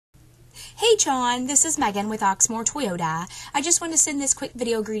Hey John, this is Megan with Oxmoor Toyota. I just want to send this quick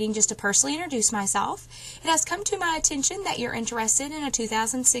video greeting just to personally introduce myself. It has come to my attention that you're interested in a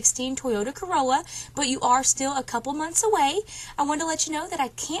 2016 Toyota Corolla, but you are still a couple months away. I want to let you know that I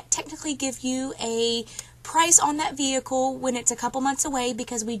can't technically give you a price on that vehicle when it's a couple months away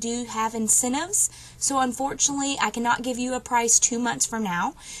because we do have incentives. So unfortunately, I cannot give you a price 2 months from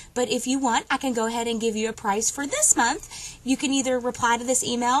now. But if you want, I can go ahead and give you a price for this month. You can either reply to this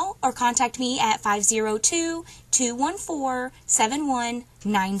email or contact me at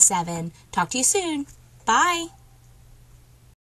 502-214-7197. Talk to you soon. Bye.